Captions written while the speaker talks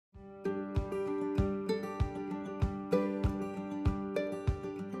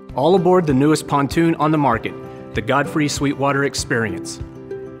All aboard the newest pontoon on the market, the Godfrey Sweetwater Xperience.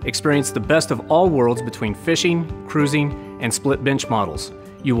 Experience the best of all worlds between fishing, cruising, and split bench models.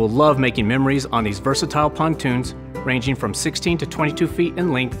 You will love making memories on these versatile pontoons ranging from 16 to 22 feet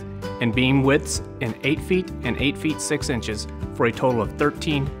in length and beam widths in 8 feet and 8 feet 6 inches for a total of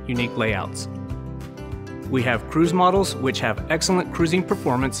 13 unique layouts. We have cruise models which have excellent cruising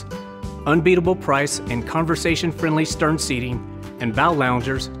performance, unbeatable price and conversation-friendly stern seating, and bow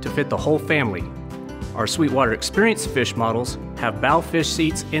loungers to fit the whole family. Our Sweetwater Xperience fish models have bow fish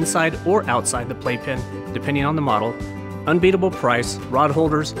seats inside or outside the playpen, depending on the model, unbeatable price, rod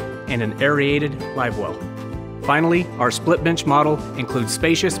holders, and an aerated live well. Finally, our split bench model includes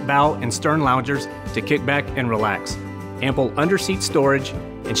spacious bow and stern loungers to kick back and relax, ample underseat storage,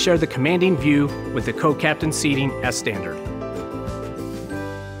 and share the commanding view with the co-captain seating as standard.